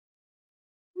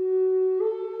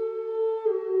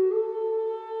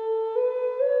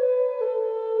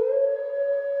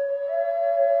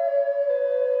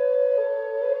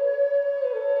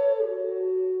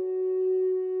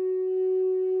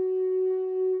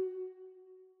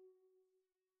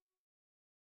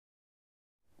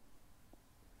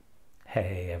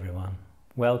Hey everyone,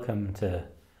 welcome to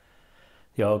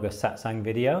the August Satsang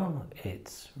video.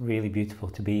 It's really beautiful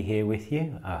to be here with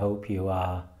you. I hope you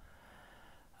are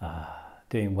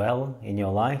doing well in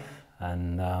your life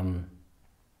and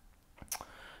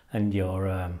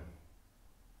you're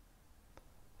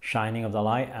shining of the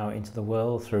light out into the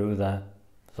world through the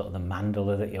sort of the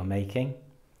mandala that you're making.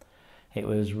 It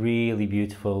was really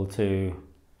beautiful to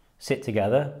sit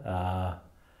together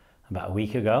about a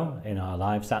week ago in our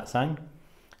live satsang,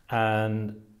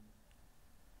 and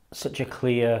such a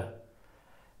clear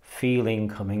feeling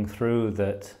coming through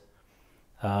that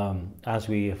as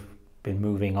we've been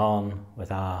moving on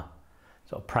with our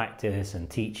sort of practice and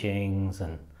teachings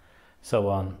and so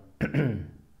on,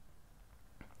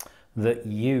 that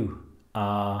you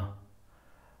are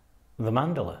the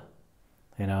mandala,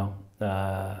 you know,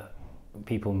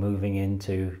 people moving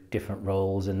into different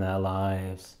roles in their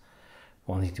lives,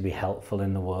 wanting to be helpful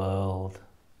in the world,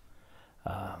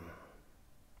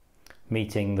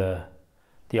 meeting the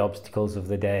obstacles of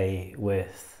the day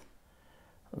with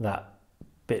that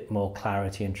bit more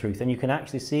clarity and truth. And you can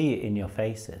actually see it in your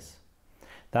faces.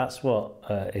 That's what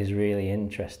is really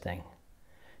interesting.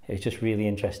 It's just really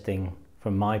interesting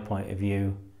from my point of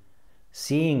view,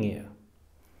 seeing you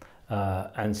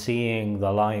and seeing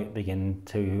the light begin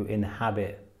to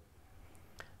inhabit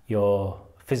your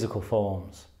physical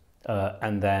forms.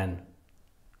 And then,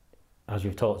 as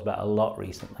we've talked about a lot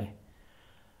recently,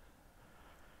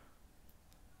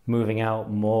 moving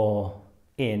out more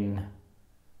in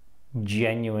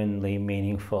genuinely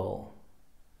meaningful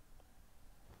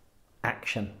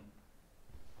action.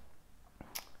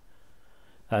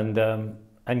 And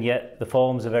yet the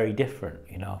forms are very different,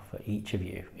 you know, for each of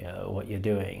you, you know, what you're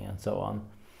doing and so on.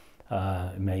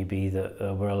 It may be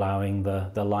that we're allowing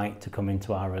the light to come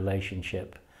into our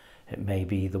relationship. It may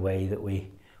be the way that we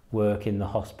work in the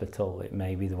hospital. It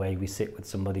may be the way we sit with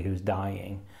somebody who's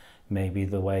dying. It may be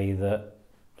the way that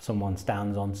someone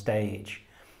stands on stage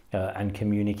and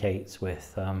communicates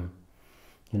with,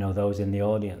 you know, those in the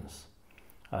audience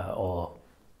or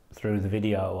through the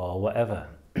video or whatever.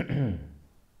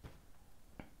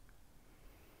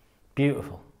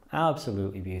 Beautiful,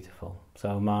 absolutely beautiful.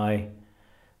 So my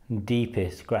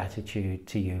deepest gratitude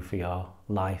to you for your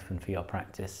life and for your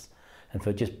practice, and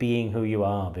for just being who you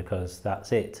are, because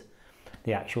that's it.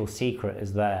 The actual secret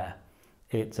is there.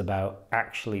 It's about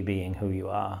actually being who you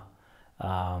are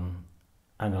and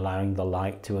allowing the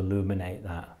light to illuminate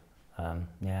that.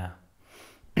 Yeah.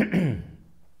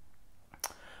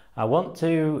 I want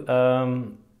to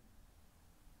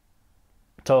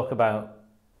talk about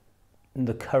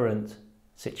the current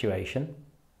situation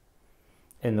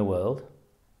in the world,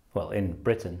 well, in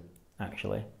Britain,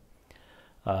 actually.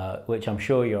 Which I'm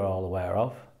sure you're all aware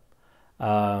of,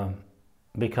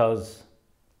 because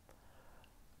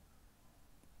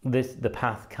the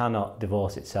path cannot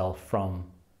divorce itself from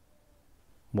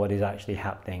what is actually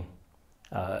happening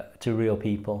to real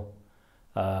people,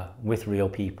 with real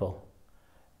people,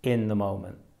 in the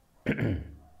moment.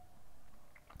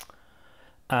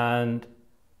 And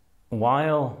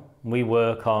while we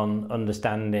work on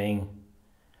understanding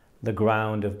the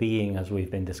ground of being, as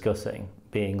we've been discussing,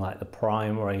 being like the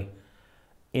primary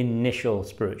initial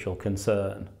spiritual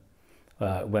concern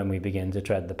when we begin to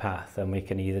tread the path, and we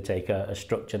can either take a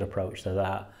structured approach to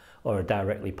that or a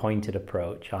directly pointed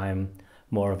approach. I'm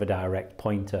more of a direct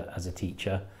pointer as a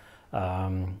teacher,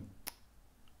 but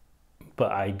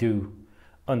I do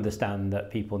understand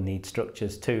that people need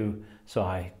structures too, so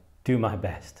I do my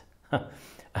best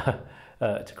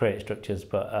to create structures,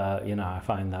 but you know, I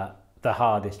find that the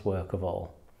hardest work of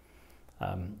all,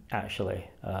 actually,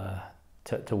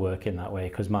 to work in that way,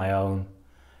 because my own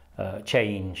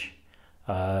change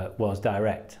was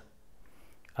direct,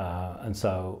 and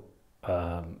so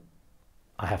I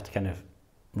have to kind of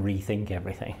rethink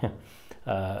everything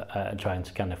and trying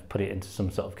to kind of put it into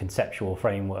some sort of conceptual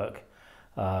framework,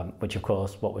 which of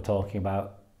course what we're talking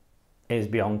about is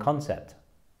beyond concept.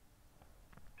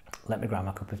 Let me grab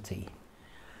my cup of tea.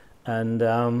 And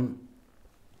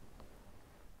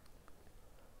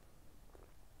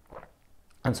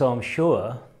so I'm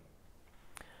sure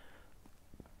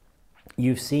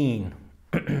you've seen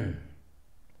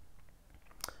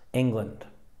England,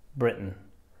 Britain,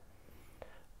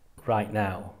 right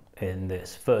now in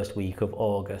this first week of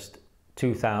August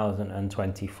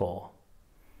 2024,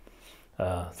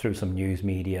 through some news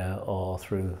media or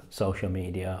through social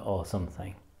media or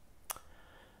something.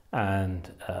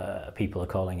 And people are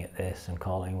calling it this and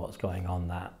calling what's going on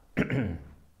that.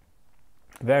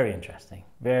 Very interesting,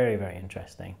 very, very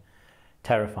interesting,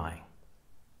 terrifying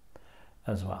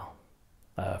as well,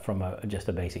 from just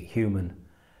a basic human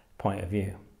point of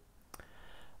view.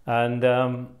 And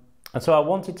so I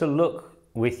wanted to look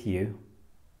with you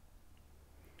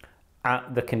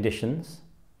at the conditions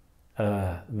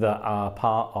that are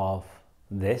part of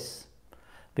this,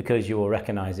 because you will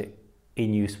recognize it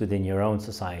in use within your own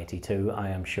society too, I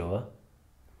am sure.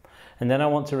 And then I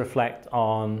want to reflect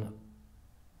on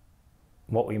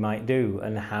what we might do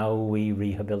and how we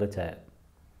rehabilitate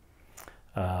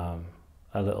a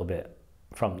little bit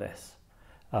from this,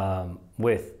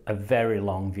 with a very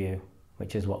long view,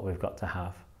 which is what we've got to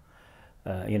have.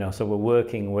 So we're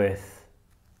working with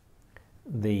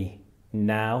the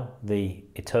now, the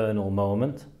eternal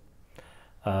moment,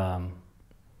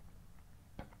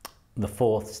 the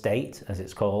fourth state, as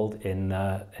it's called in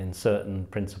certain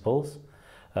principles,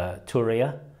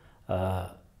 Turiya.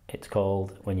 It's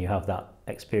called when you have that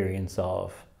experience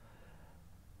of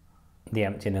the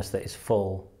emptiness that is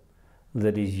full,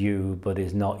 that is you but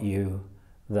is not you,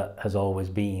 that has always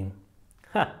been.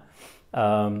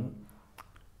 And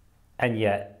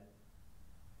yet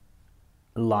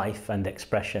life and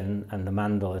expression and the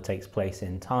mandala takes place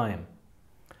in time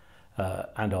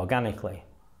and organically.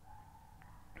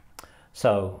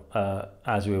 So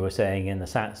as we were saying in the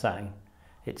satsang,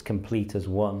 it's complete as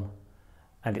one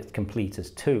and it's complete as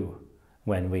two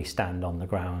when we stand on the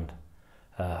ground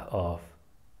of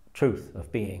truth,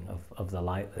 of being, of the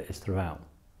light that is throughout.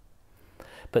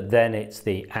 But then it's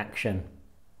the action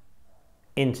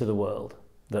into the world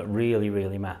that really,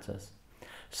 really matters.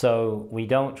 So we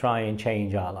don't try and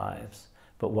change our lives,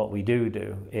 but what we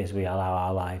do is we allow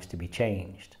our lives to be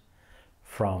changed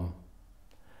from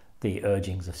the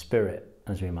urgings of spirit,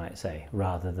 as we might say,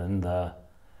 rather than the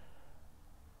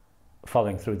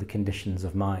following through the conditions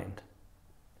of mind.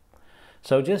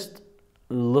 So just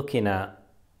looking at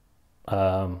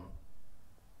what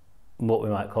we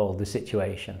might call the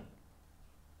situation,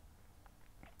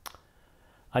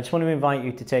 I just want to invite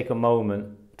you to take a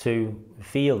moment to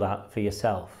feel that for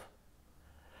yourself.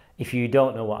 If you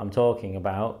don't know what I'm talking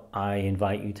about, I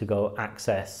invite you to go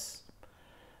access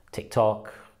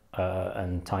TikTok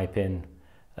and type in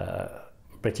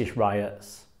British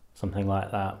riots, something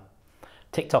like that.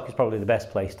 TikTok is probably the best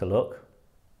place to look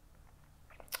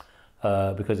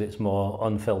because it's more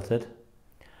unfiltered.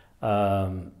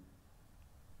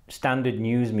 Standard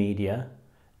news media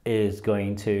is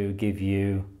going to give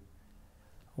you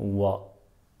what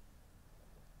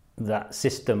that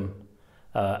system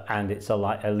and its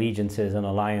allegiances and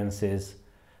alliances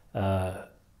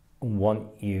want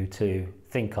you to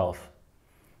think of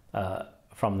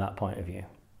from that point of view.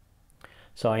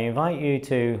 So I invite you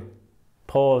to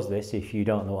pause this if you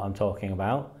don't know what I'm talking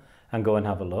about and go and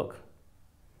have a look.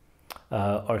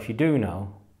 Or if you do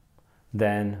know,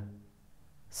 then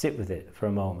sit with it for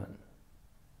a moment.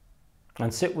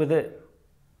 And sit with it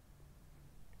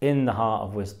in the heart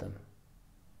of wisdom,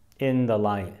 in the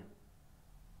light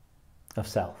of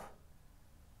self.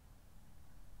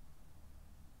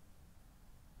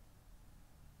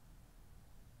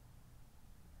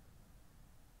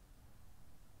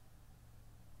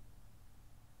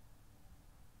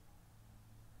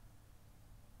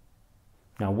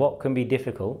 Now, what can be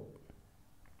difficult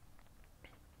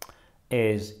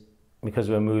is because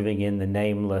we're moving in the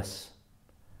nameless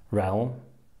realm,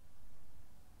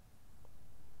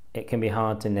 it can be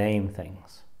hard to name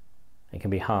things. It can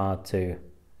be hard to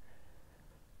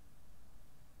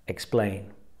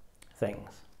explain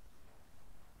things.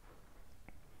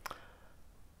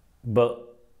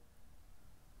 But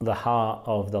the heart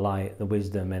of the light, the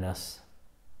wisdom in us,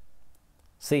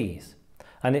 sees.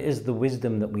 And it is the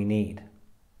wisdom that we need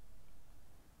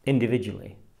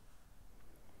individually.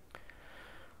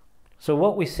 So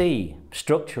what we see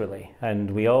structurally,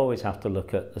 and we always have to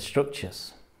look at the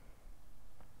structures,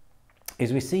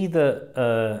 is we see that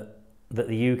that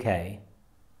the UK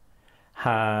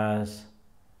has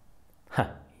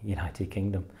United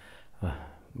Kingdom. I'm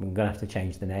going to have to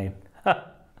change the name.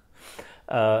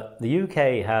 The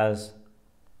UK has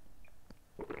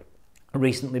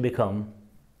recently become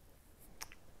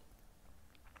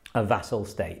a vassal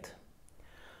state,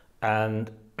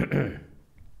 and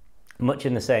much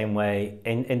in the same way,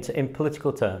 in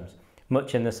political terms,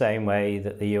 much in the same way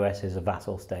that the US is a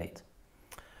vassal state.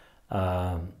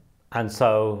 And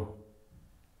so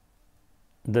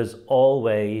there's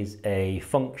always a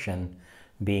function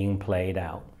being played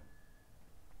out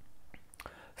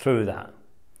through that.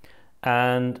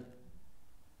 And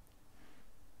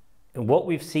what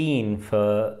we've seen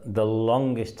for the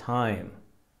longest time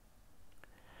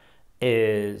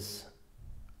is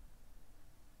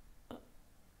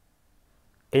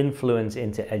influence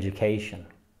into education,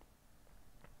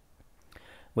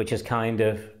 which has kind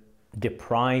of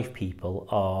deprived people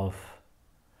of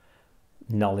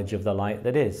knowledge of the light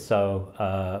that is. So,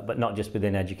 but not just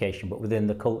within education, but within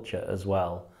the culture as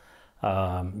well,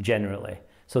 generally.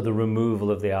 So the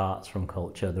removal of the arts from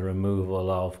culture, the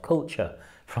removal of culture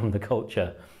from the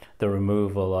culture, the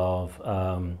removal of,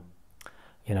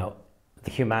 you know,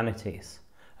 the humanities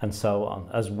and so on,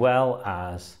 as well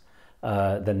as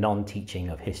the non-teaching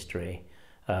of history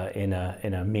in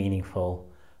a meaningful,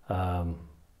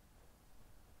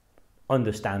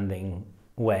 understanding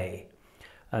way,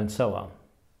 and so on.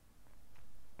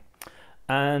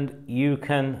 And you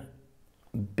can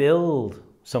build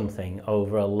something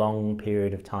over a long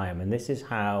period of time, and this is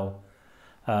how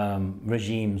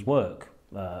regimes work,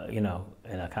 you know,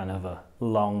 in a kind of a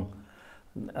long,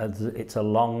 it's a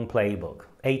long playbook.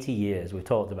 80 years, we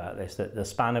talked about this, that the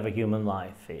span of a human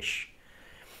life-ish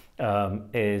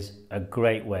is a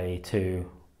great way to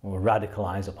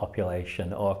radicalize a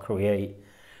population or create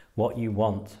what you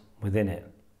want within it,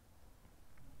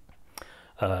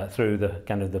 through the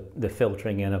kind of the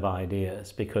filtering in of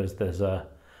ideas, because there's the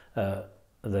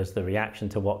reaction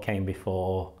to what came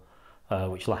before,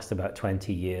 which lasts about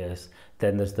 20 years.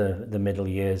 Then there's the middle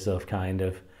years of kind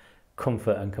of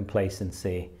comfort and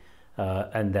complacency,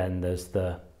 and then there's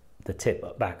the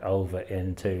tip back over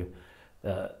into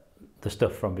the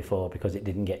stuff from before, because it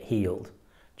didn't get healed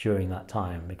during that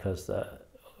time, because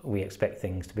we expect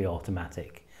things to be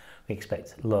automatic. We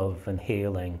expect love and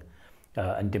healing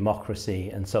and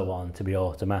democracy and so on to be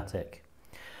automatic.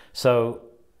 So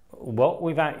what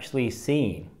we've actually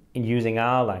seen in using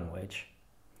our language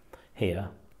here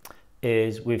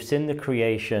is we've seen the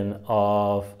creation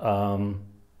of a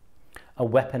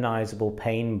weaponizable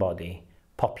pain body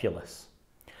populace.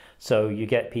 So you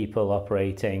get people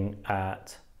operating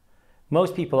at,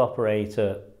 most people operate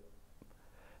at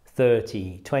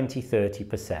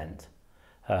 20-30%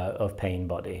 of pain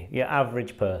body. Your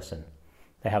average person,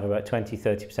 they have about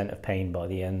 20-30% of pain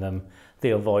body in them.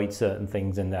 They avoid certain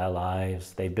things in their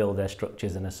lives. They build their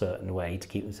structures in a certain way to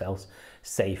keep themselves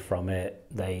safe from it.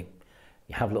 They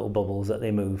have little bubbles that they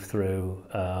move through,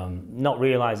 not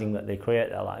realizing that they create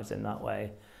their lives in that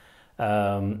way.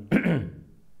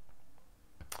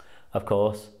 Of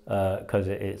course, because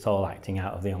it's all acting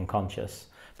out of the unconscious.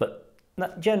 But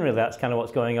generally that's kind of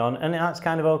what's going on, and that's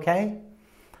kind of okay.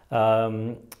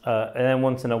 And then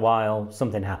once in a while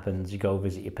something happens. You go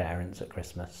visit your parents at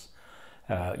Christmas,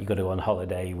 you go to on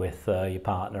holiday with your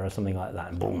partner or something like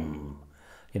that, and boom,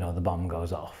 you know, the bomb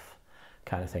goes off,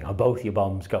 kind of thing, or both your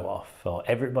bombs go off, or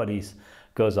everybody's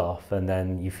goes off, and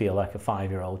then you feel like a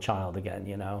 5-year-old child again,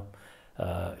 you know,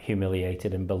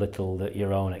 humiliated and belittled at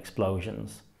your own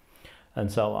explosions and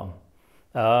so on.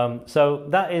 So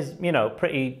that is, you know,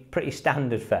 pretty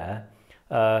standard fare.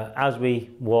 As we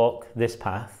walk this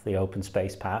path, the open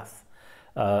space path,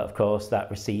 of course, that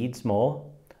recedes more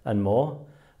and more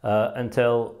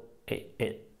until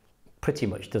it pretty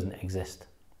much doesn't exist.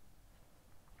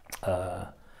 So,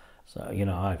 you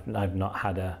know, I've not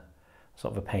had a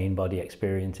sort of a pain body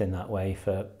experience in that way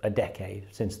for a decade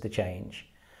since the change,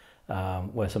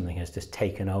 where something has just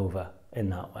taken over in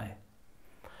that way,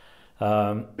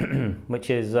 which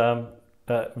is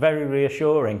very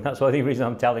reassuring. That's why the reason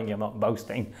I'm telling you, I'm not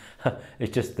boasting.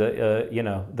 It's just that, you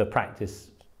know, the practice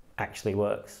actually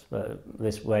works.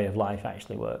 This way of life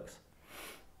actually works.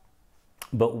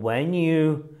 But when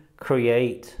you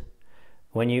create,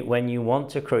 when you want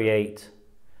to create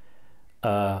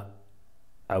a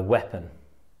weapon,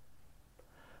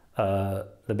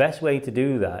 the best way to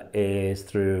do that is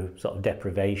through sort of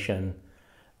deprivation,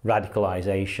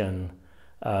 radicalization,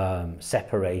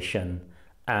 separation,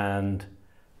 and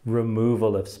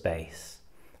removal of space,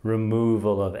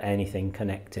 removal of anything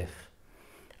connective,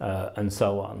 and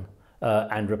so on,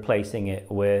 and replacing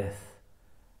it with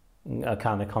a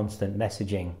kind of constant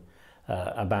messaging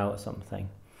about something.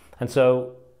 And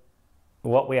so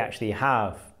what we actually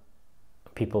have,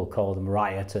 people call them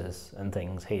rioters and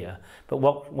things here, but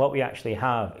what we actually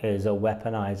have is a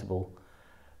weaponizable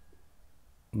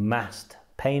masked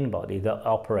pain body that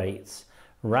operates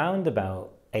round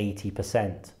about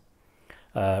 80%,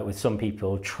 with some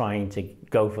people trying to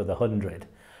go for the 100,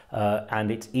 and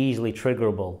it's easily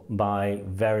triggerable by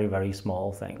very, very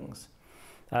small things,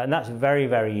 and that's very,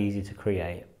 very easy to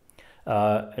create.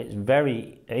 It's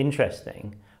very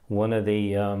interesting. One of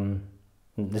the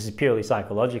this is purely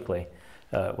psychologically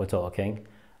we're talking,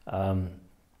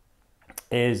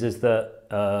 is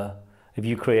that if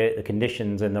you create the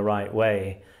conditions in the right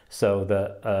way so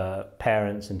that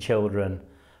parents and children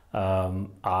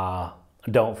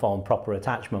don't form proper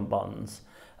attachment bonds,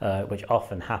 which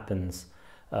often happens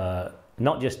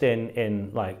not just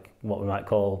in like what we might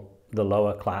call the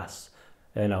lower class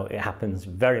You know, it happens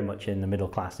very much in the middle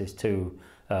classes too,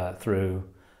 through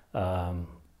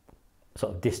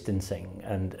sort of distancing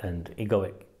and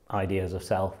egoic ideas of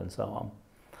self and so on.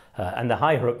 And the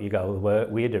higher up you go, the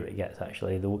weirder it gets,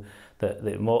 actually.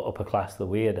 The more upper class, the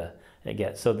weirder it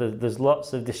gets. So there's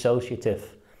lots of dissociative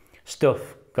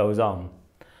stuff goes on.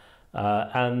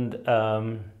 And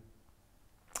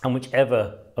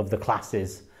whichever of the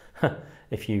classes,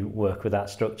 if you work with that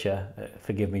structure,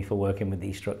 forgive me for working with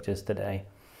these structures today,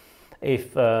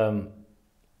 if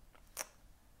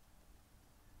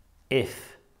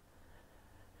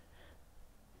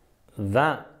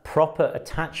that proper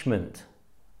attachment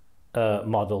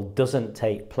model doesn't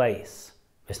take place,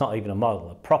 it's not even a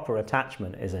model, a proper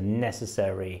attachment is a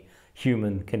necessary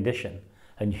human condition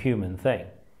and human thing,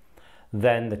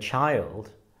 then the child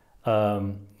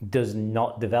does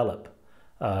not develop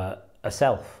a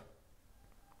self.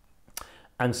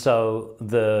 And so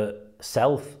the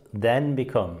self then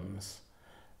becomes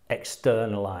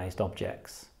externalized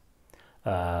objects.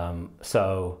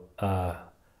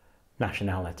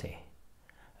 Nationality,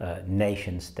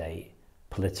 nation state,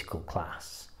 political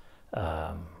class,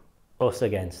 us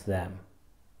against them.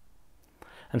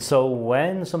 And so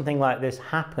when something like this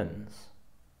happens,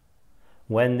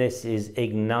 when this is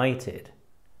ignited,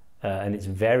 and it's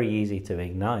very easy to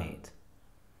ignite,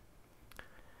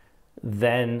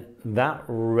 then that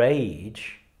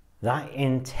rage, that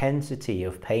intensity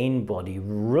of pain body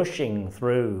rushing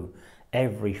through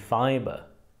every fiber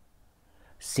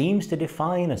seems to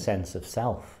define a sense of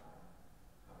self.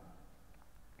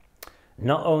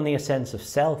 Not only a sense of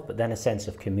self, but then a sense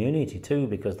of community too,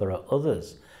 because there are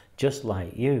others just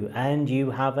like you, and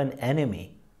you have an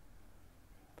enemy.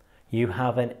 You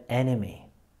have an enemy.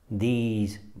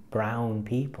 These brown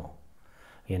people,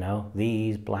 you know,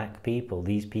 these black people,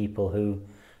 these people who,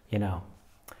 you know,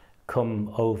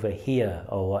 come over here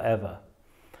or whatever.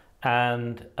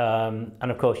 And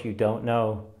of course you don't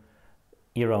know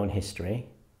your own history.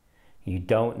 You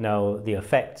don't know the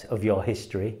effect of your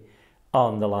history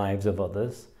on the lives of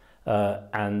others,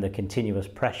 and the continuous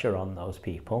pressure on those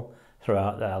people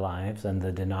throughout their lives, and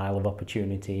the denial of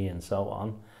opportunity and so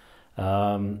on.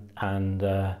 And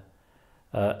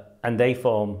they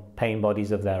form pain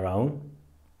bodies of their own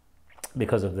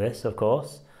because of this, of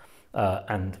course,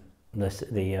 and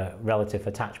the relative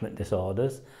attachment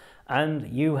disorders. And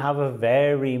you have a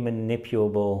very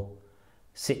manipulable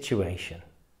situation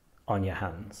on your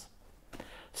hands.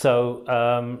 So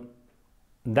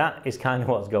that is kind of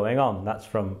what's going on. That's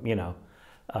from, you know,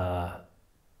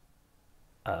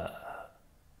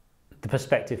 the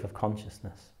perspective of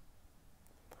consciousness.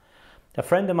 A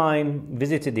friend of mine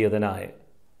visited the other night,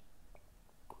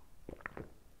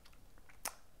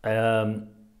 and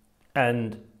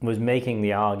was making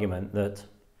the argument that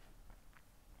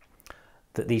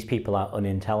these people are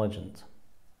unintelligent,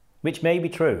 which may be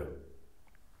true,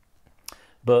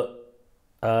 but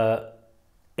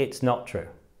it's not true,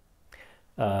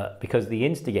 because the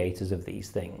instigators of these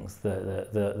things,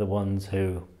 the ones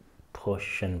who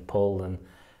push and pull and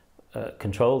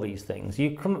control these things,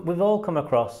 we've all come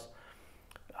across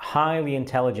highly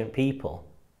intelligent people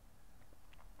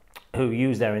who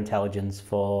use their intelligence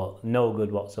for no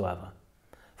good whatsoever,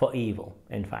 for evil.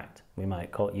 In fact, we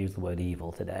might use the word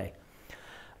evil today.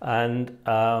 And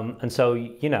so,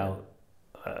 you know,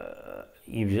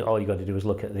 all you got to do is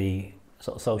look at the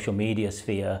sort of social media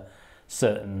sphere.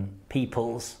 Certain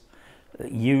peoples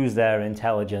use their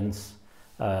intelligence,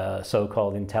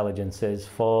 so-called intelligences,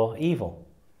 for evil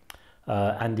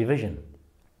and division.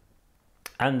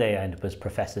 And they end up as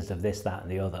professors of this, that,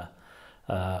 and the other.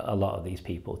 A lot of these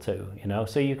people too, you know.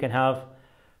 So you can have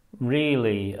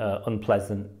really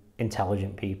unpleasant,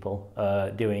 intelligent people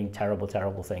doing terrible,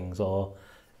 terrible things, or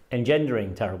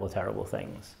engendering terrible, terrible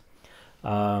things.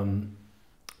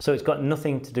 So it's got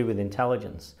nothing to do with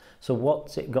intelligence. So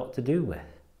what's it got to do with?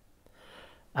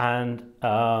 And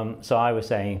so I was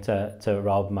saying to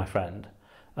Rob, my friend,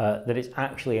 that it's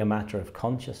actually a matter of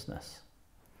consciousness.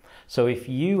 So if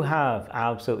you have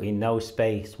absolutely no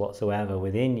space whatsoever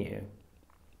within you,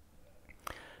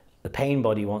 the pain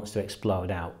body wants to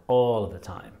explode out all of the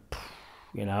time,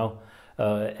 you know,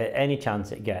 at any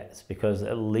chance it gets, because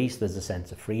at least there's a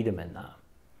sense of freedom in that.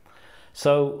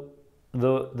 So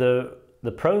the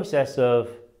process of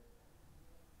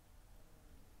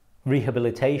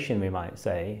rehabilitation, we might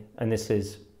say, and this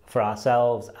is for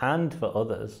ourselves and for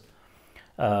others,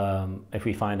 if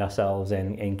we find ourselves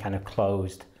in kind of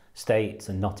closed states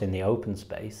and not in the open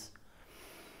space,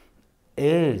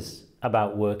 is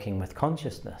about working with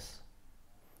consciousness.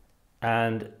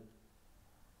 And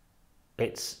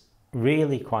it's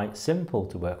really quite simple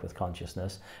to work with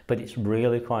consciousness, but it's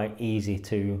really quite easy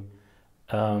to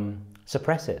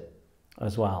suppress it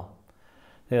as well.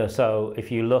 You know, so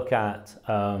if you look at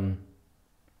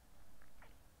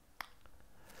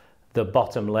the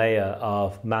bottom layer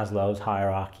of Maslow's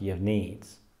hierarchy of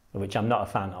needs, which I'm not a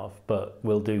fan of, but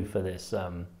will do for this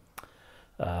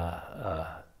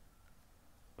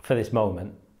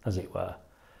moment, as it were,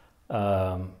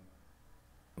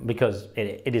 because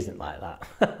it isn't like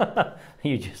that.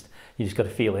 you just got to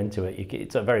feel into it.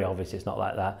 It's very obvious it's not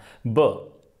like that, but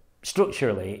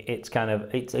structurally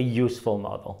it's a useful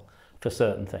model for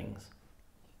certain things.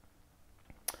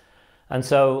 And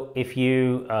so if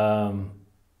you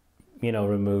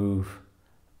remove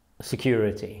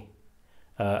security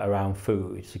around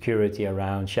food, security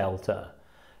around shelter,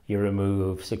 you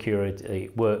remove security,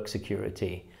 work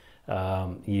security,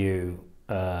 you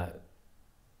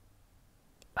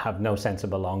have no sense of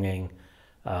belonging,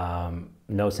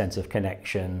 no sense of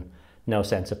connection, no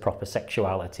sense of proper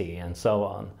sexuality, and so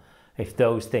on. If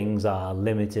those things are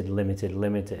limited,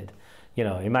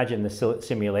 imagine the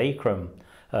simulacrum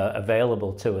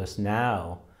available to us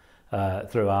now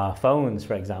through our phones,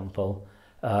 for example,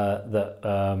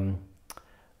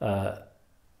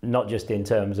 not just in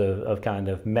terms of kind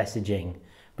of messaging,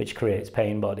 which creates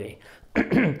pain body,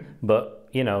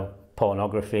 but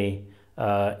pornography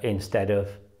instead of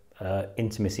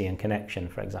intimacy and connection,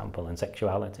 for example, and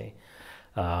sexuality.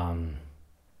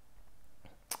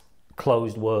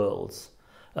 Closed worlds,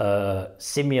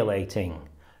 simulating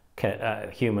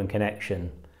human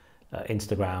connection,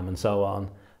 Instagram and so on,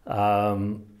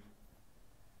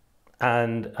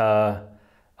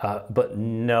 but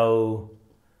no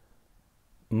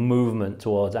movement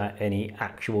towards any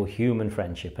actual human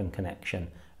friendship and connection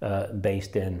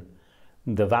based in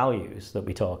the values that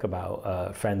we talk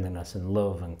about, friendliness and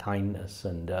love and kindness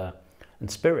and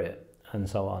spirit and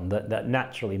so on, that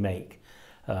naturally make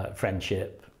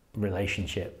friendship,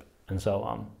 relationship and so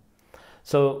on.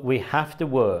 So we have to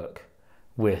work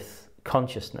with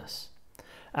consciousness,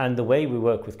 and the way we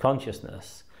work with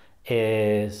consciousness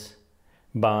is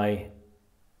by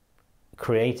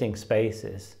creating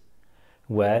spaces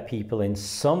where people in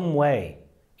some way,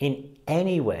 in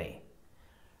any way,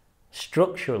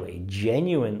 structurally,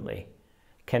 genuinely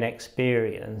can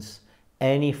experience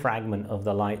any fragment of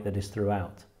the light that is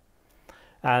throughout.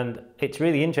 And it's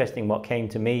really interesting what came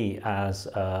to me as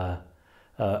a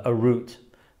route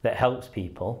that helps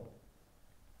people,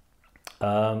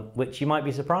 which you might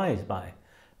be surprised by,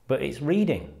 but it's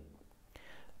reading.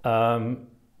 But,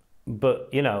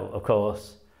 of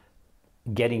course,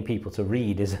 getting people to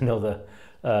read is another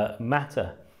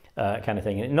matter kind of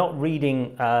thing. And not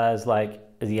reading as like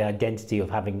the identity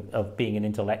of being an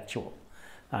intellectual.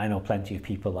 I know plenty of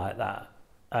people like that,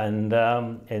 and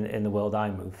in the world I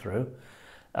move through.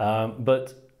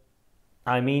 But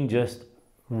I mean just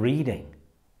reading.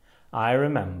 I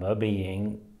remember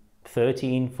being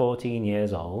 13, 14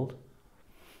 years old.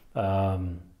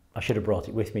 I should have brought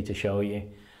it with me to show you.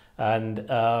 And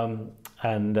I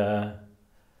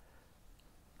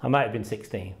might have been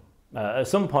 16 at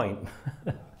some point.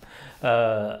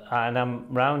 And I'm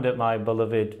round at my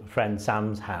beloved friend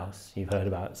Sam's house. You've heard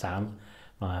about Sam,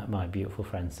 my beautiful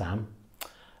friend Sam.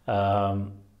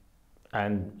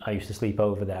 And I used to sleep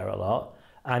over there a lot.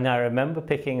 And I remember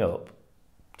picking up,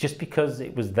 just because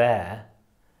it was there,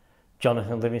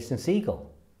 Jonathan Livingston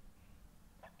Seagull.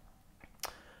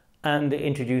 And it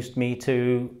introduced me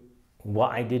to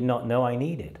what I did not know I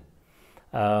needed.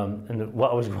 And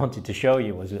what I was wanted to show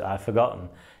you was, I've forgotten,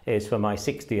 is for my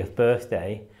 60th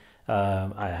birthday,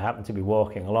 I happened to be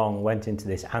walking along, went into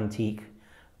this antique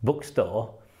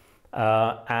bookstore,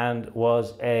 and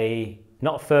was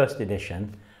not first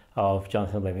edition of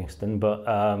Jonathan Livingston, but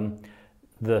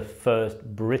the first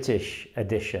British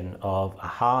edition of a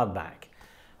hardback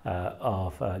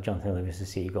of Jonathan Livingston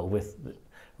Seagull with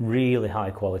really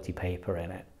high quality paper in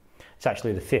it. It's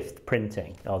actually the 5th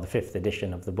printing, or the 5th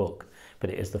edition of the book, but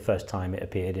it is the first time it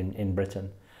appeared in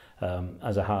Britain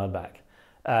as a hardback.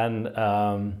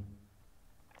 And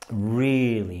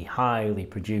really highly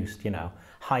produced,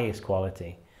 highest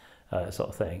quality sort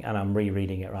of thing. And I'm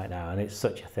rereading it right now, and it's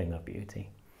such a thing of beauty.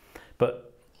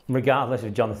 But regardless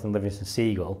of Jonathan Livingston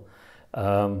Seagull,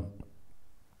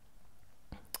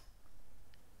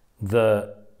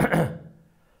 the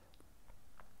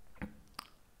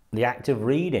act of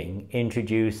reading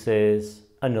introduces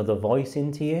another voice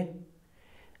into you.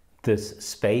 There's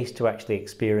space to actually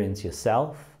experience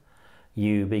yourself.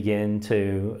 You begin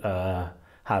to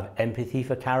have empathy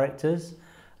for characters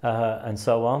and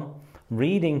so on.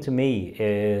 Reading to me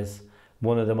is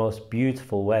one of the most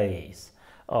beautiful ways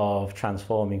of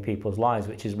transforming people's lives,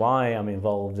 which is why I'm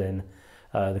involved in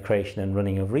the creation and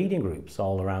running of reading groups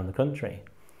all around the country.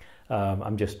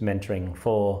 I'm just mentoring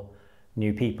 4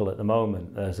 new people at the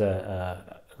moment.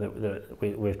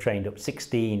 We've trained up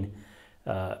 16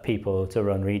 people to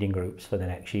run reading groups for the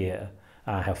next year.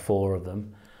 I have 4 of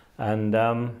them, and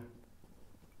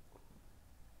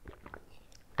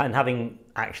having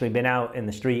actually been out in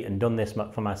the street and done this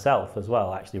for myself as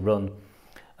well, actually run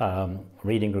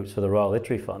reading groups for the Royal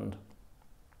Literary Fund,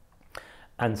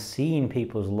 and seeing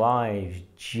people's lives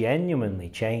genuinely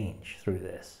change through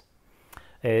this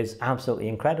is absolutely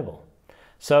incredible.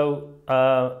 So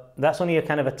that's only a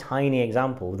kind of a tiny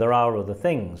example. There are other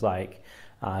things, like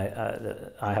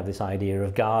I have this idea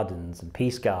of gardens and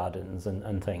peace gardens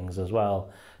and things as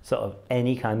well. Sort of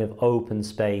any kind of open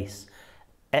space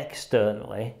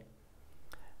externally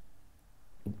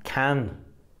can,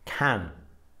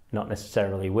 not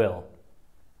necessarily will,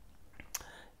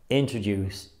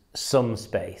 introduce some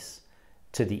space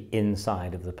to the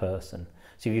inside of the person.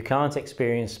 So if you can't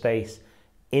experience space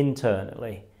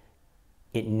internally,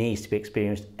 it needs to be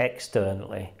experienced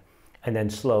externally, and then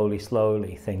slowly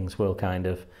things will kind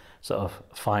of sort of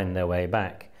find their way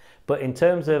back. But in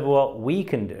terms of what we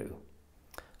can do,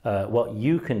 what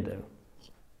you can do,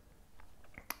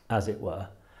 as it were,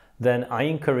 then I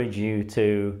encourage you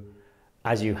to,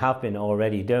 as you have been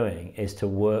already doing, is to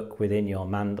work within your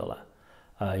mandala.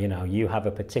 You know, you have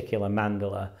a particular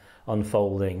mandala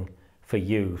unfolding for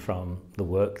you from the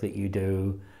work that you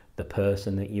do, the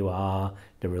person that you are,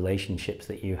 the relationships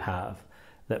that you have,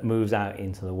 that moves out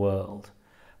into the world.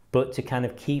 But to kind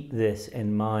of keep this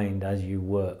in mind as you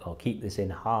work, or keep this in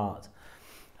heart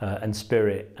and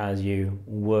spirit as you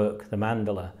work the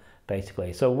mandala,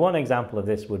 basically. So one example of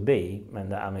this would be,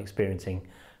 and that I'm experiencing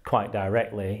quite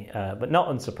directly, but not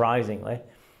unsurprisingly,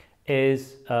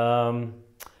 is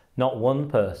not one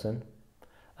person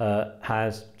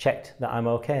has checked that I'm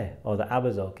okay, or that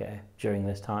Abba's okay during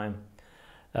this time.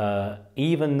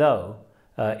 Even though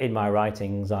in my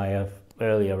writings, I have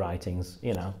earlier writings,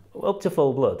 you know, up to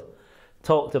Full Blood,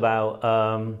 talked about,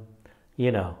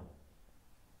 you know,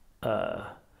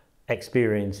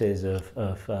 experiences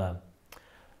of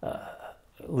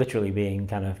literally being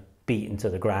kind of beaten to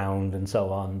the ground and so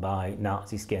on by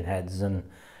Nazi skinheads and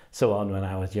so on when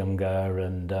I was younger,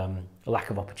 and lack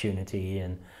of opportunity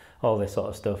and all this sort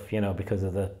of stuff, you know, because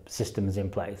of the systems in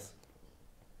place.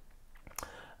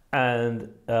 And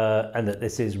that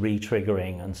this is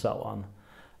re-triggering and so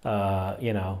on,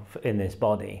 you know, in this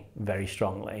body very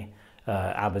strongly.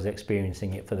 Abba's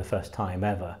experiencing it for the first time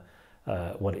ever,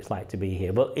 what it's like to be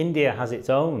here. But India has its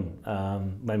own,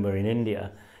 when we're in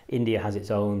India, India has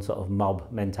its own sort of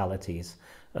mob mentalities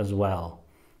as well,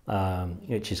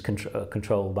 which is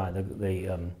controlled by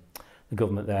the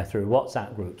government there through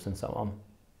WhatsApp groups and so on.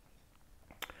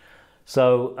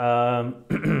 So,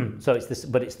 so it's this,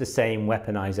 but it's the same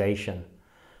weaponization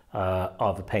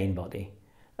of a pain body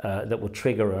that will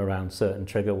trigger around certain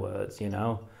trigger words, you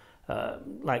know.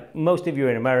 Like most of you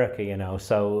in America, you know,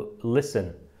 so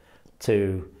listen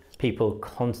to people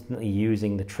constantly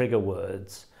using the trigger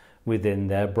words within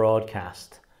their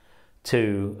broadcast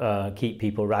to keep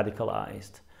people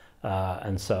radicalized.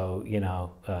 And so, you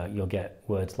know, you'll get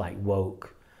words like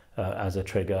woke as a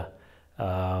trigger.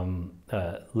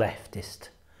 Leftist,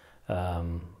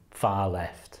 far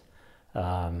left,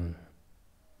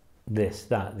 this,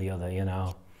 that, the other, you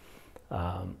know,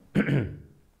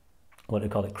 what do you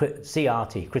call it,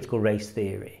 CRT, critical race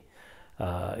theory,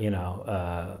 you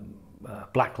know,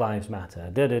 Black Lives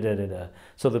Matter,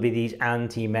 So there'll be these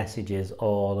anti-messages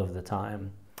all of the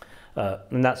time.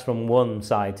 And that's from one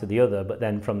side to the other, but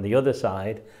then from the other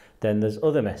side, then there's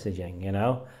other messaging, you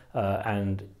know,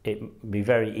 and it'd be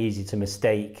very easy to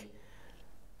mistake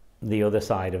the other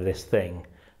side of this thing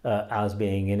as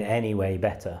being in any way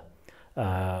better.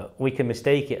 We can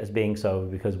mistake it as being so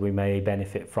because we may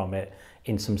benefit from it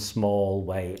in some small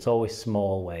way. It's always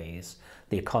small ways.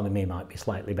 The economy might be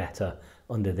slightly better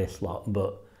under this lot,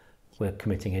 but we're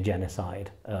committing a genocide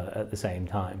at the same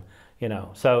time, you know.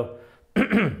 So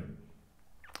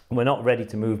we're not ready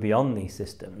to move beyond these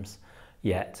systems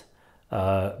yet.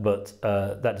 But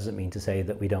that doesn't mean to say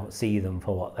that we don't see them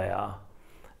for what they are,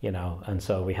 you know, and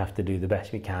so we have to do the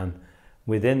best we can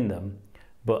within them.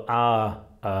 But our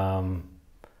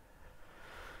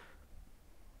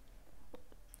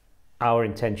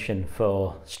intention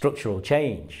for structural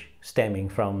change, stemming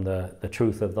from the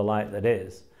truth of the light that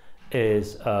is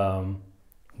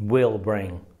will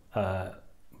bring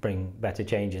better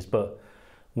changes. But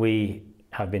we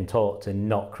have been taught to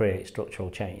not create structural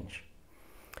change.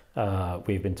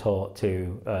 We've been taught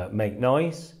to make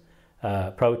noise,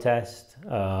 protest,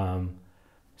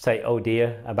 say oh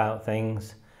dear about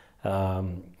things,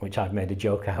 which I've made a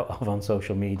joke out of on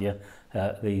social media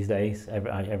these days.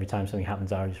 Every time something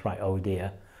happens, I just write oh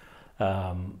dear,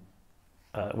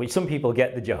 which some people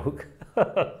get the joke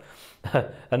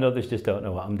and others just don't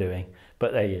know what I'm doing.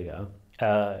 But there you go.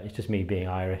 It's just me being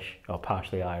Irish, or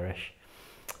partially Irish,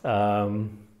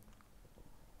 and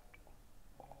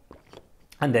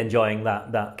enjoying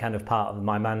that kind of part of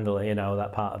my mandala, you know,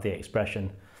 that part of the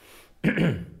expression.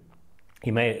 You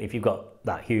may, if you've got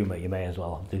that humour, you may as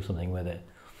well do something with it.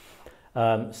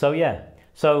 So yeah,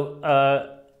 so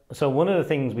one of the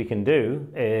things we can do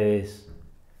is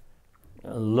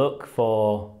look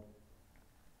for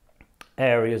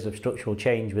areas of structural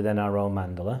change within our own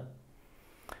mandala.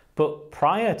 But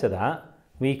prior to that,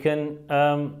 we can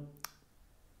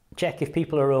check if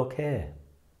people are okay.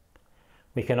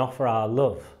 We can offer our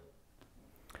love.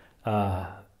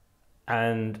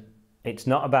 And it's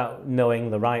not about knowing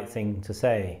the right thing to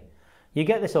say. You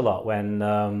get this a lot when,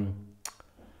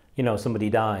 you know, somebody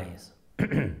dies.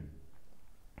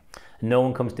 No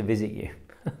one comes to visit you.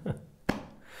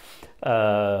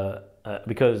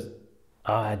 Because,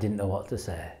 oh, I didn't know what to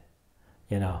say.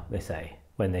 You know, they say,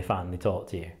 when they finally talk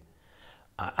to you.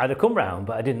 I'd have come round,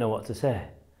 but I didn't know what to say.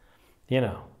 You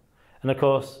know. And of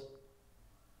course,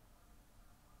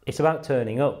 it's about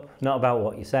turning up, not about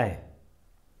what you say.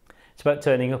 It's about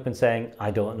turning up and saying, I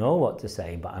don't know what to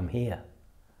say, but I'm here.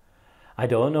 I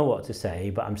don't know what to say,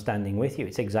 but I'm standing with you.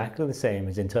 It's exactly the same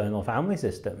as internal family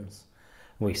systems.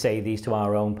 We say these to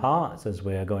our own parts as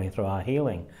we're going through our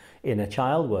healing, inner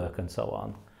child work and so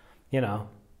on. You know,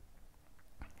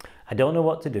 I don't know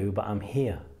what to do, but I'm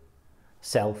here.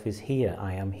 Self is here.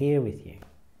 I am here with you.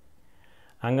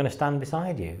 I'm going to stand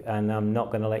beside you and I'm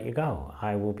not going to let you go.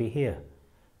 I will be here.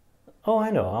 Oh, I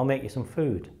know, I'll make you some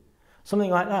food. Something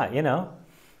like that, you know.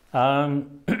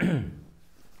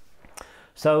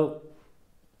 So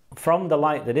from the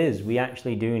light that is, we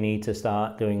actually do need to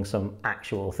start doing some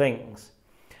actual things.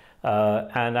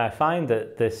 And I find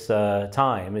that this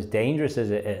time, as dangerous as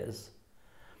it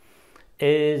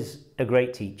is a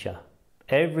great teacher.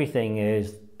 Everything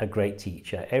is a great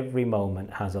teacher. Every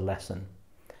moment has a lesson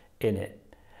in it.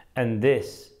 And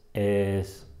this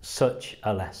is such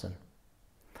a lesson.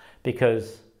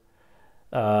 Because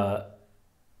the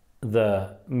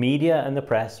media and the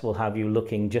press will have you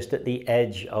looking just at the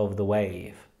edge of the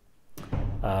wave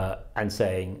and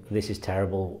saying, this is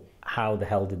terrible, how the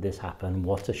hell did this happen,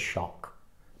 what a shock.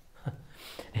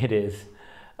 It is.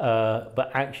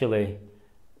 But actually,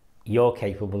 you're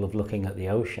capable of looking at the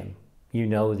ocean. You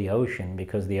know the ocean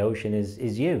because the ocean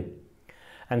is you.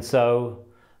 And so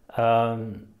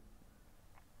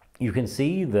you can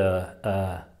see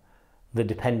the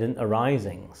dependent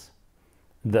arisings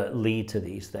that lead to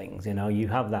these things. You know, you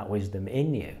have that wisdom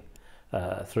in you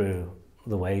through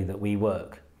the way that we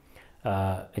work.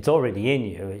 It's already in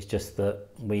you, it's just that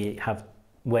we have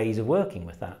ways of working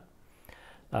with that.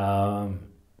 And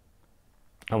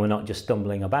we're not just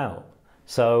stumbling about.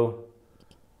 So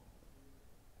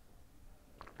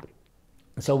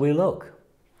we look.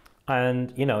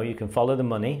 And, you know, you can follow the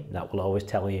money. That will always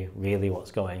tell you really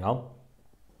what's going on.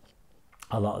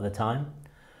 A lot of the time,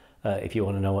 if you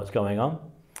want to know what's going on.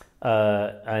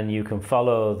 And you can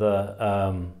follow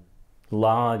the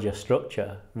larger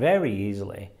structure very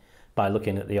easily by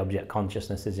looking at the object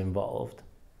consciousnesses involved.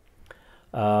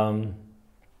 And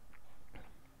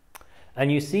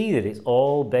you see that it's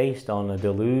all based on a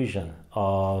delusion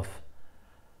of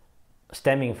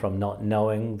stemming from not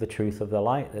knowing the truth of the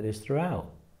light that is throughout,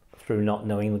 through not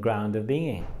knowing the ground of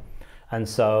being. And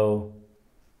so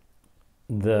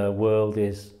the world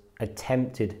is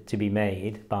attempted to be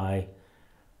made by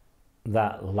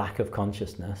that lack of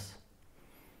consciousness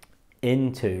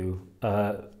into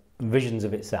visions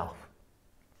of itself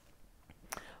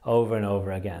over and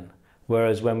over again.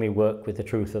 Whereas when we work with the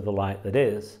truth of the light that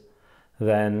is,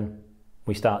 then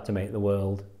we start to make the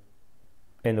world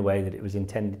in the way that it was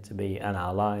intended to be, and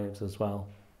our lives as well.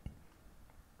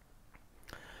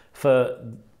 For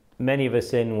many of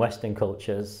us in Western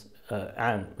cultures,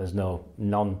 and there's no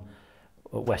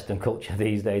non-Western culture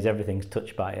these days, everything's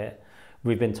touched by it,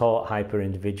 we've been taught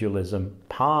hyper-individualism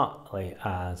partly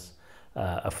as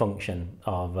a function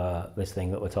of this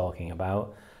thing that we're talking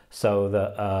about, so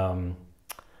that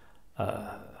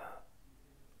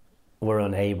we're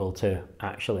unable to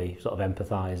actually sort of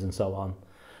empathize and so on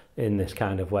in this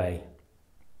kind of way,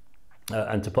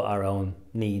 and to put our own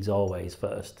needs always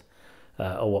first,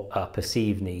 or our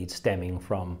perceived needs stemming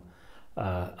from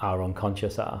our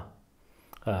unconscious are,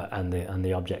 and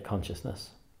the object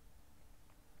consciousness.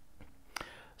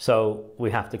 So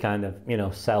we have to kind of, you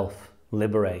know, self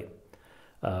liberate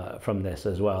from this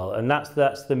as well. And that's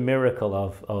the miracle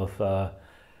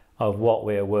of what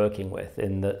we're working with,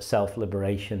 in that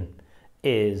self-liberation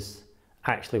is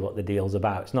actually what the deal's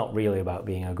about. It's not really about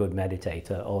being a good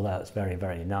meditator, although it's very,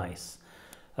 very nice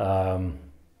and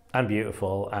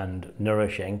beautiful and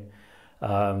nourishing.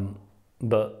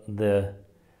 But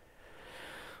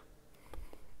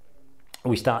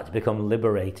we start to become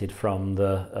liberated from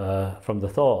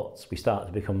the thoughts. We start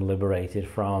to become liberated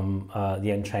from the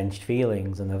entrenched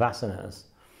feelings and the vasanas,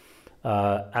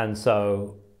 and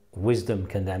so wisdom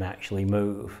can then actually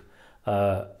move,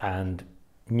 and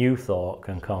new thought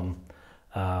can come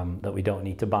that we don't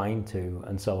need to bind to,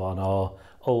 and so on. Or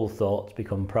old thoughts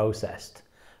become processed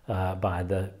by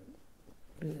the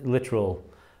literal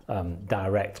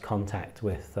direct contact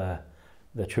with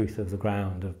the truth of the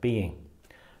ground of being,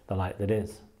 the light that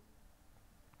is.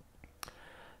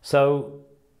 So,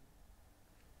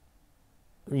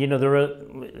 you know,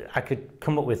 I could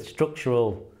come up with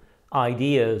structural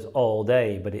ideas all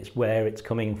day, but it's where it's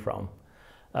coming from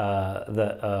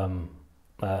that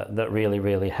really,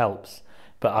 really helps.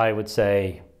 But I would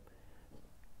say,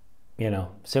 you know,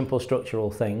 simple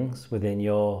structural things within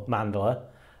your mandala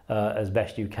as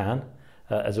best you can,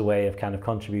 as a way of kind of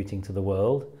contributing to the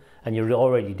world. And you're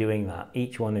already doing that,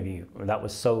 each one of you. That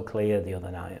was so clear the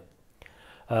other night.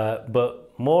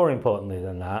 But more importantly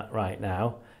than that right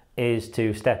now is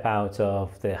to step out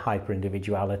of the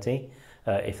hyper-individuality,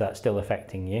 if that's still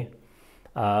affecting you,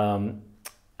 and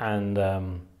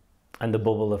the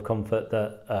bubble of comfort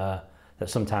that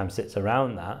sometimes sits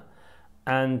around that,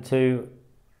 and to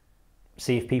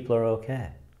see if people are okay.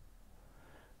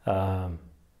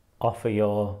 Offer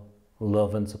your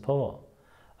love and support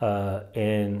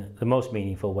in the most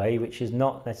meaningful way, which is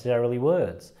not necessarily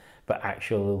words, but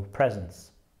actual presence,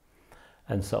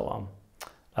 and so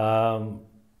on.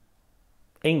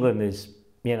 England is,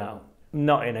 you know,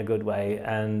 not in a good way,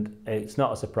 and it's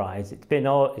not a surprise. It's been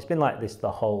like this the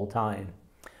whole time.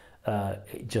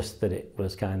 Just that it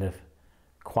was kind of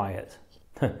quiet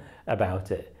about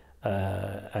it,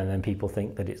 and then people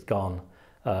think that it's gone.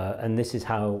 And this is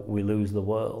how we lose the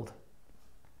world.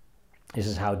 This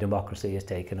is how democracy is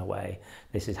taken away.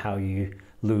 This is how you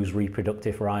lose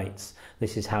reproductive rights.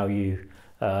 This is how you,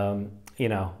 you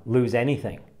know, lose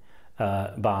anything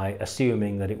by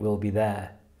assuming that it will be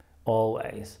there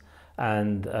always,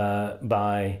 and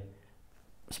by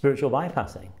spiritual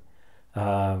bypassing,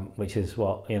 which is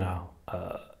what, you know,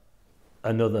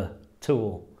 another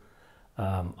tool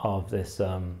of this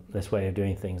this way of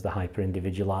doing things, the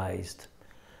hyper-individualized,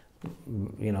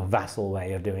 you know, vassal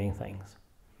way of doing things.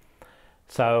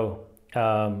 So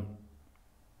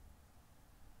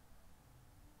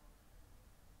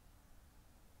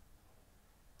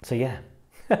so yeah.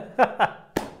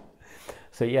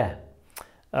 So yeah,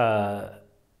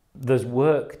 there's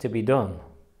work to be done,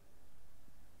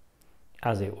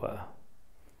 as it were,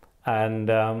 and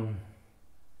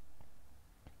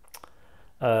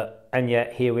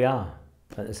yet here we are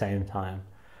at the same time.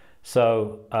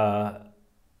 So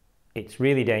it's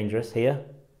really dangerous here.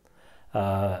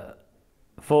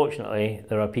 Fortunately,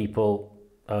 there are people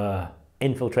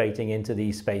infiltrating into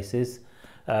these spaces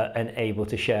and able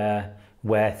to share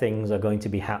where things are going to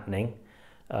be happening,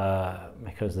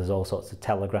 because there's all sorts of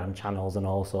Telegram channels and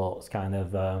all sorts kind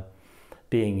of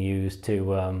being used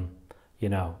to, you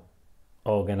know,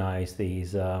 organize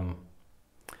these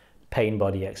pain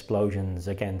body explosions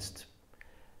against,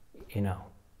 you know,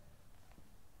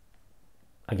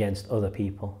 against other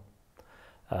people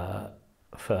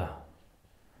for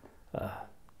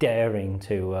daring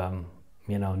to,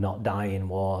 you know, not die in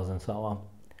wars and so on,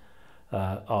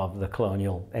 of the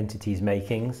colonial entities'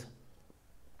 makings.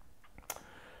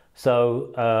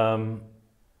 So,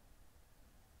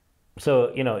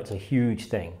 so, you know, it's a huge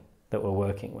thing that we're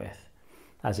working with,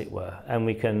 as it were, and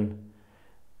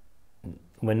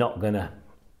we're not going to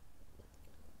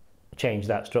change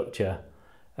that structure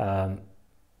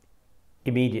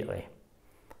immediately,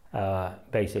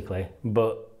 basically,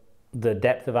 but the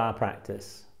depth of our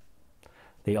practice,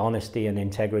 the honesty and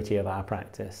integrity of our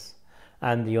practice,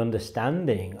 and the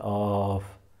understanding of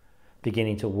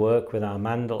beginning to work with our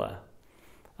mandala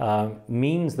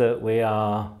means that we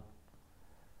are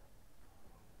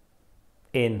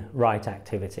in right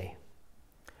activity,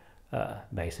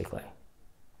 basically.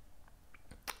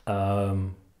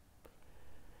 And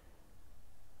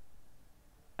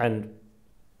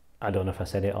I don't know if I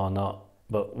said it or not,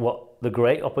 but what the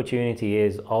great opportunity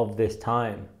is of this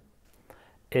time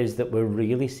is that we're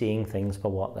really seeing things for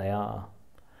what they are.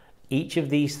 Each of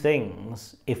these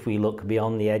things, if we look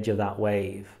beyond the edge of that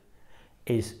wave,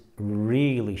 is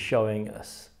really showing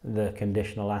us the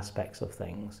conditional aspects of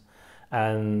things.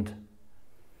 And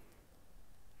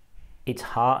it's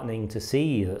heartening to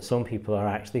see that some people are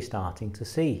actually starting to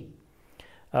see,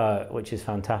 which is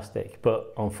fantastic.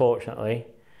 But unfortunately,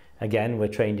 again, we're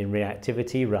trained in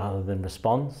reactivity rather than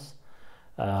response,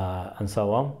 and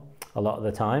so on, a lot of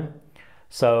the time.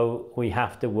 So we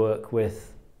have to work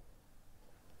with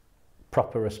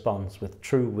proper response, with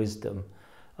true wisdom,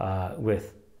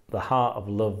 with the heart of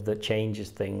love that changes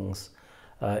things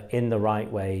in the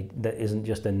right way, that isn't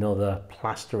just another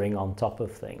plastering on top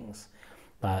of things,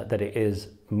 that it is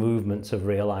movements of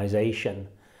realization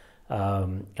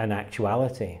and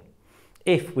actuality.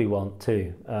 If we want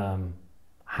to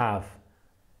have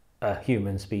a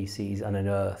human species and an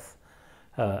earth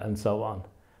and so on.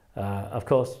 Of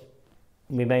course,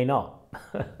 we may not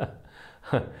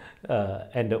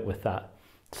end up with that.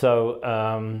 So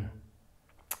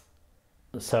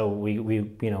so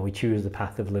we choose the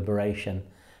path of liberation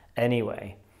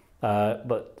anyway.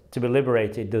 But to be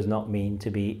liberated does not mean to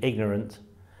be ignorant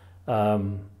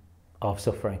of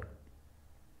suffering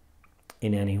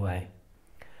in any way.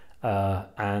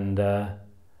 And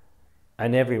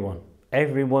every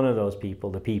one of those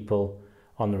people, the people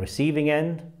on the receiving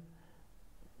end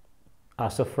are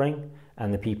suffering,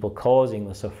 and the people causing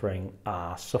the suffering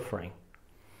are suffering.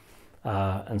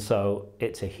 And so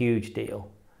it's a huge deal.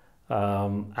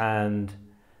 And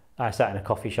I sat in a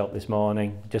coffee shop this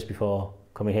morning, just before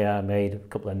coming here. I made a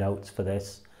couple of notes for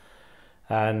this.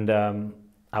 And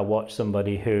I watched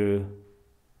somebody who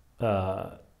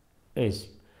is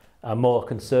a more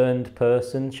concerned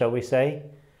person, shall we say,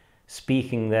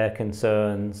 speaking their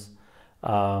concerns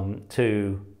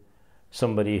to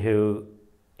somebody who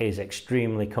is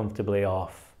extremely comfortably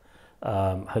off,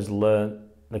 has learnt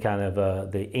the kind of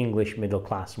the English middle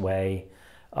class way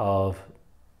of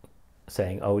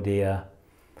saying "oh dear"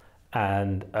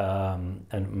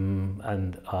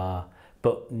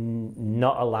 but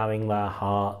not allowing their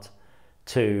heart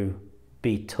to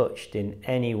be touched in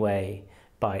any way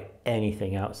by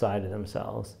anything outside of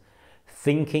themselves,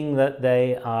 thinking that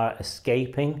they are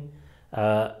escaping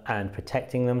and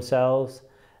protecting themselves,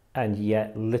 and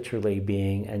yet literally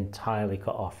being entirely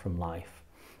cut off from life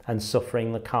and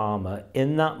suffering the karma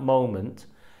in that moment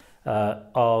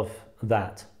of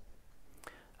that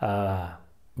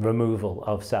removal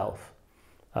of self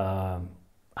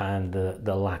and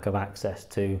the lack of access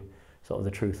to sort of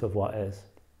the truth of what is.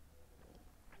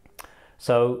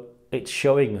 So it's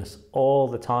showing us all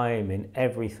the time in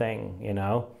everything, you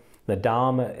know. The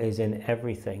Dharma is in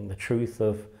everything. The truth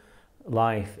of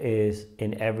life is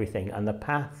in everything. And the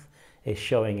path is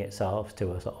showing itself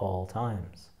to us at all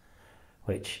times,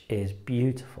 which is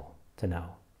beautiful to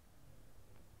know.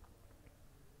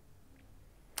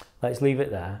 Let's leave it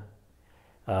there.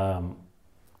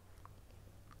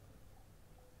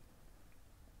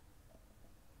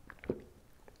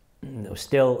 We're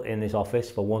still in this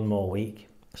office for one more week.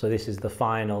 So this is the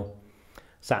final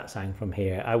satsang from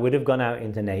here. I would have gone out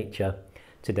into nature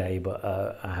today, but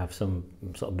I have some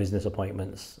sort of business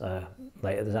appointments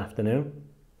later this afternoon.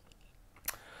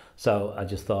 So I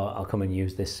just thought I'll come and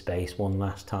use this space one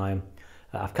last time.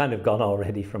 I've kind of gone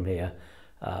already from here.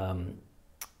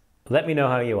 Let me know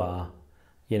how you are.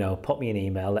 You know, pop me an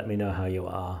email, let me know how you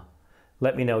are.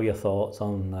 Let me know your thoughts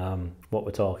on what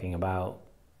we're talking about.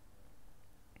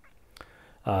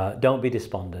 Don't be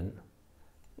despondent.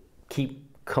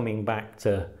 Keep coming back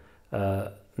to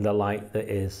the light that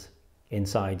is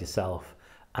inside yourself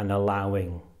and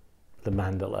allowing the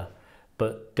mandala.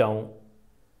 But don't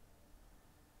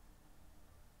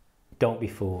be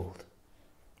fooled.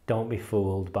 Don't be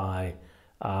fooled by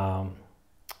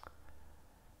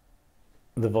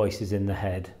the voices in the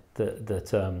head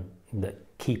that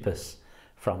keep us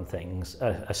from things.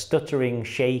 A stuttering,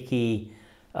 shaky,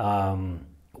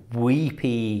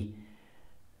 weepy,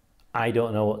 I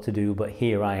don't know what to do, but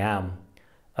here I am,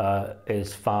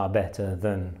 is far better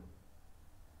than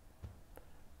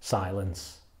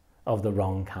silence of the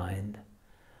wrong kind.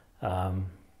 Yeah,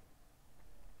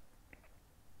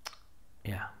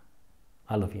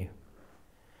 I love you.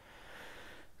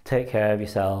 Take care of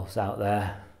yourselves out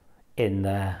there, in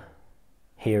there,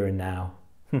 here and now.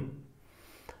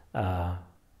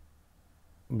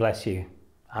 Bless you,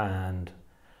 and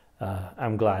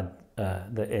I'm glad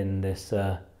that in this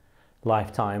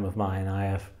lifetime of mine, I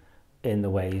have, in the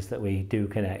ways that we do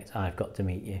connect, I've got to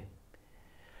meet you.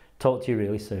 Talk to you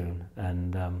really soon,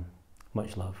 and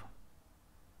much love.